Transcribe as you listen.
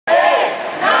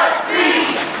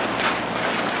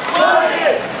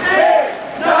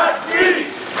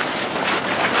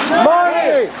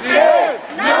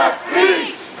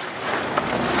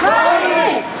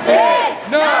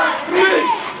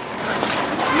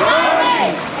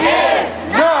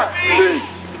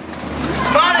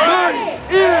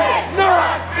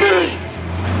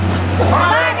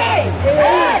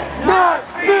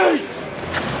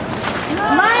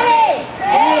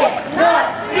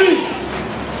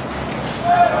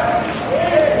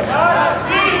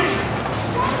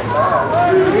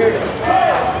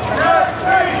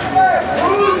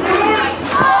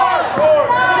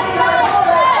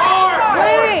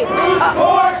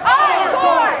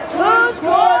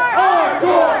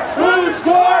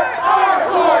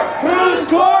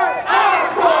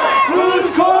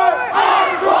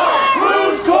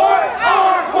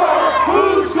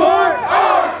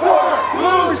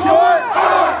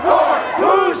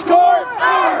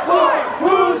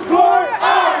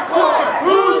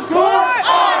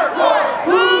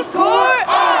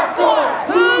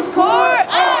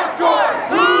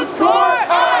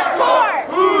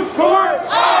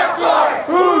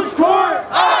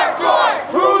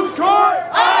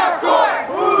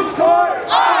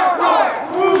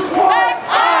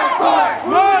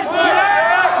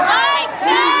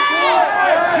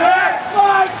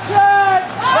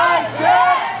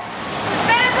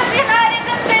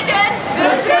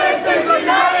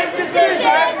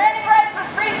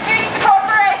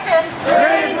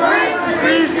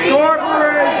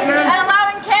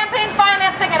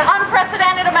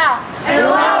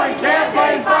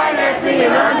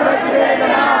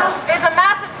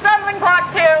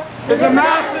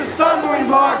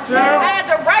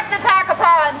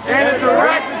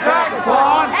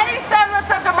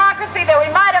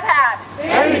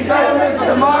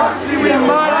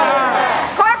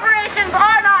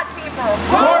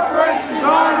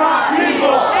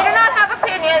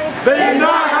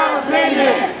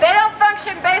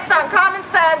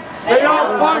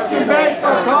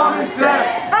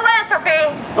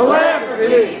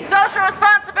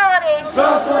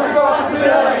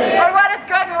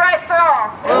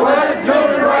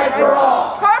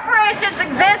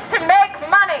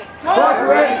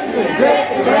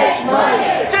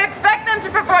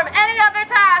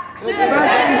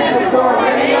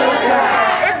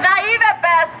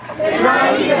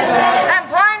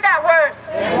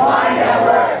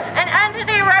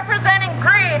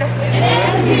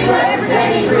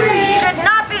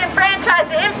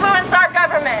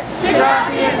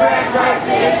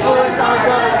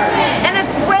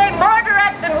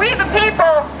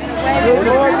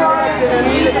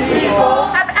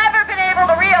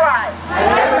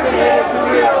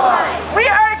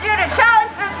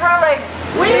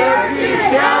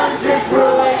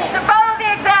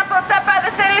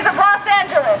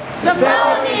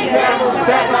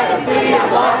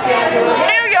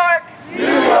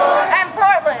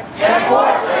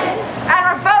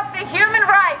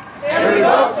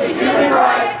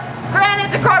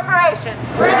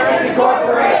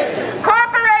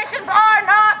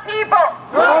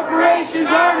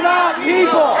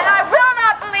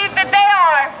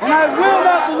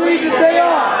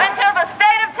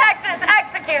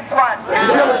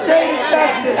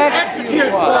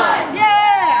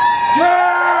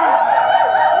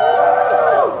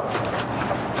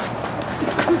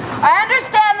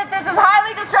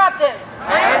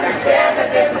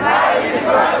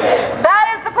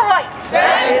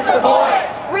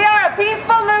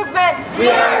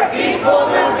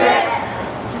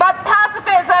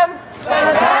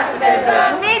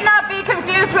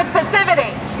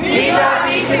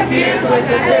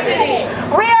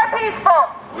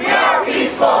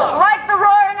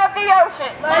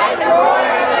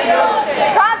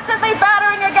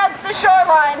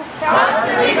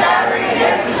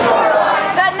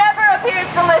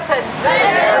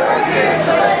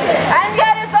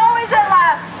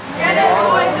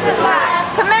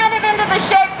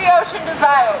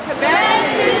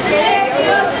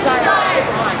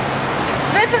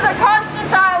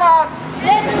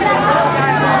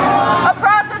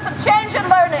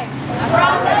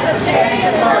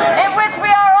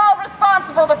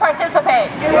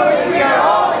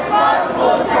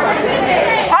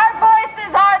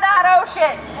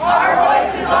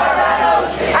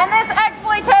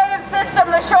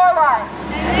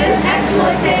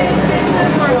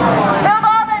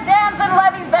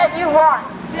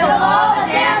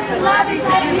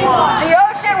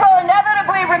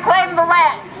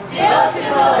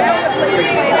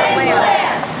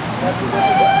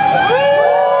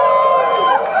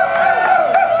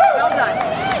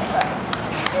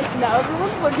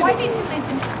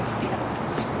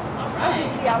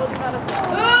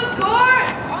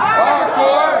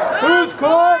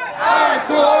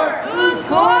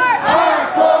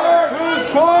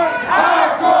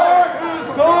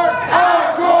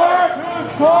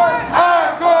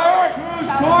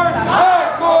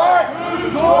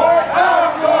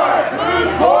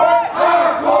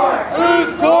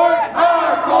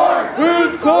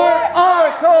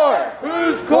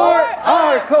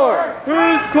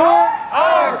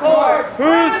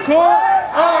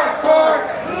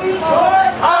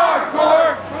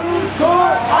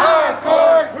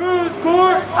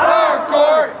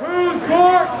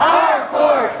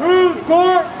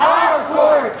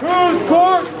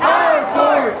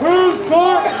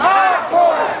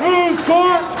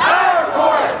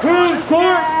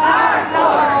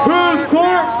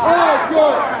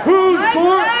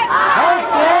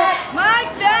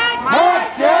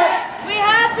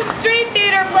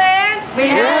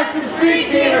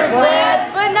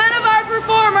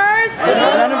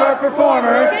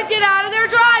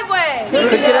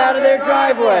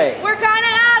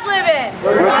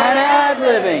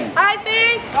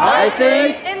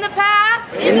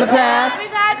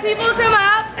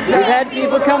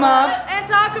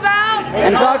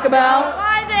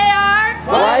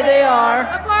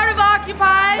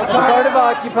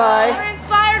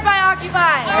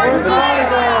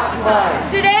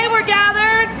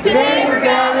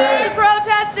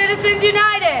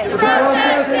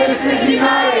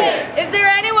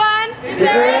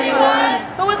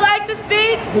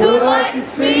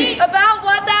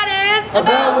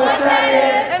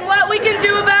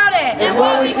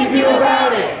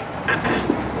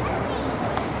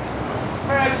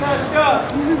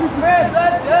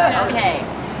Okay.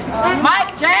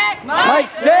 Mic check. Mic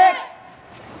check.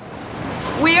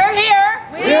 We are here.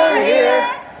 We are here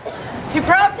To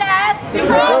protest. to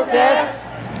protest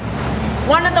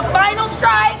One of the final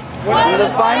strikes. one of the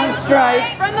final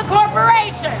strikes From the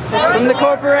corporation. from the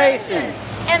corporation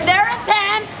And their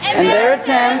attempt. and their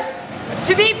attempt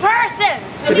To be persons.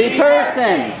 to be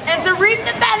persons And to reap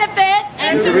the benefits.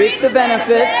 and to reap the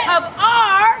benefits Of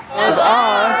our of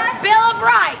our Bill of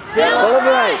Rights. Bill of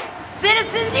Rights.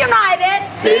 Citizens United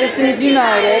Citizens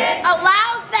United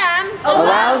allows them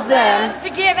allows them to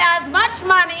give as much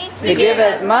money to give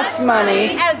as much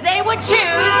money as they would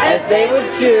choose as they would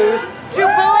choose to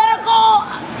political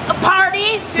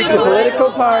parties to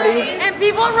political parties and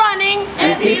people running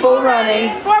and people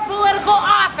running for political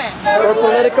office. for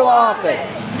political office.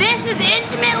 This is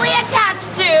intimately attached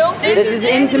This is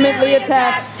intimately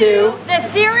attached to the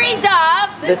series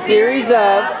the series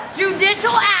of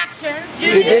judicial actions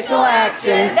judicial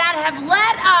actions that have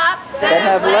led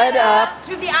up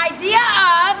to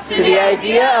to the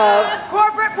idea of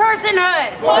corporate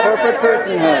personhood. corporate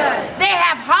personhood. They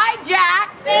have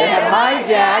hijacked They have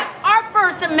hijacked our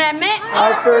First Amendment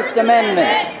our First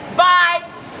Amendment by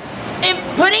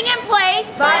putting in place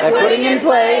by putting in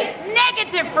place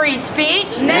negative free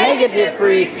speech, negative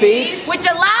free speech, which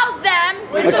allows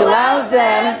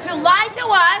them to lie to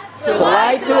us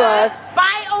lie to us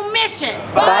by omission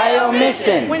by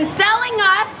omission when selling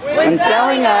us when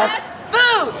selling us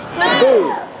food.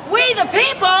 food. We the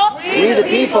people We the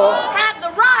people have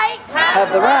the right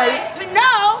have the right to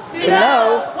know to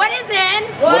know what is in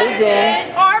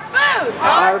our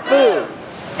our food. food.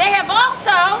 They have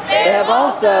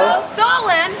also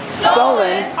Stolen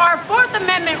our Fourth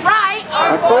Amendment right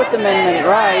our Fourth Amendment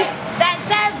right that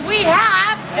says we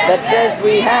have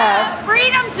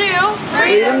freedom to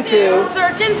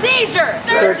search and seizure.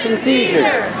 search and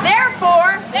seizure.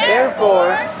 Therefore,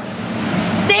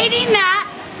 stating that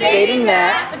Stating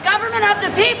the government of the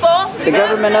people the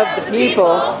government of the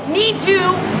people need to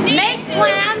make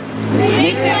plans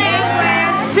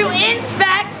to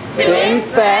inspect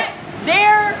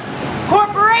their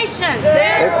corporations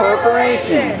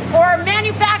or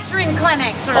manufacturing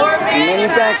clinics or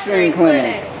manufacturing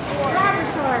clinics.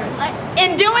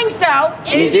 in doing so,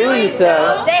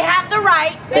 they have the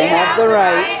right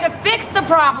to fix the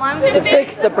problems to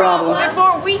fix the problem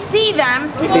before we see them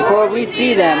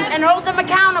and hold them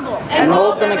accountable.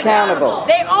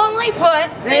 They only put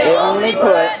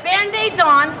Band-Aids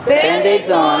on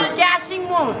gashing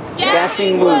wounds.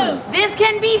 This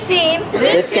can be seen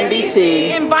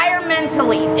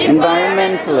environmentally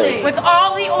with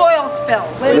all the oil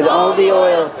spills.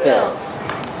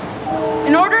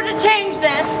 In order to change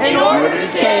this,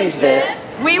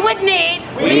 we would need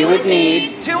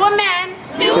to amend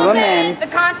the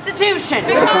Constitution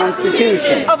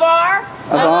of our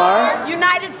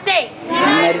United States.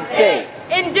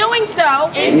 In doing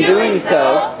so,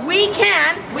 we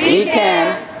can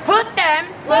put them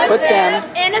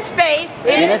in a space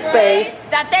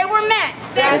that they were meant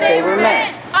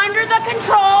under the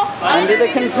control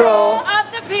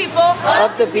of the people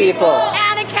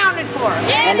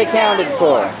and accounted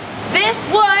for. This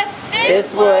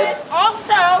would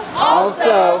also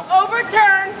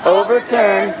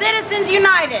overturn Citizens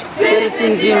United.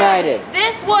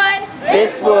 This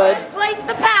would place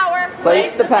the power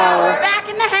back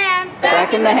in the hands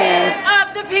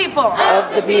of the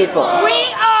people.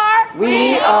 We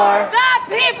are the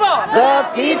people.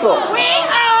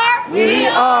 We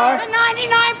are the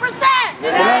 99%.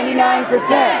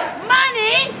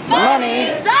 Money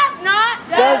does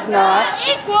not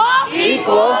equal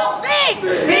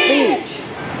speech.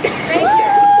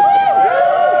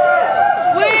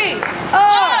 We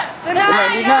are the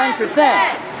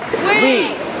 99%.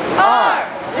 We are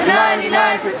the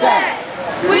 99%.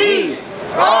 We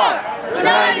are the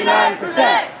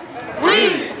 99%.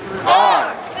 We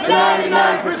are the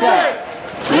 99%.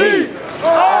 We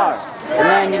are the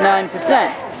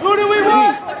 99%. Who do we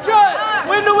want? A judge.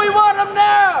 When do we want them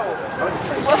now?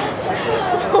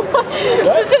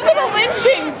 This isn't a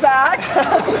lynching, Zach.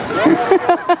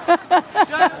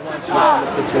 Just the talk.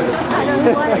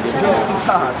 Just the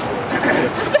talk.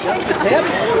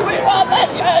 We want that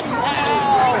judge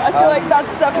now. I feel like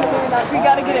that's definitely enough. We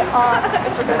gotta get it on if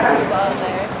we're gonna put this on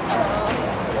there.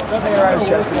 Nothing arrives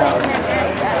just an hour.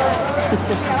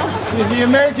 The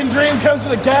American dream comes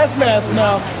with a gas mask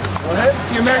now. What?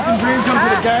 The American dream comes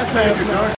with a gas mask now.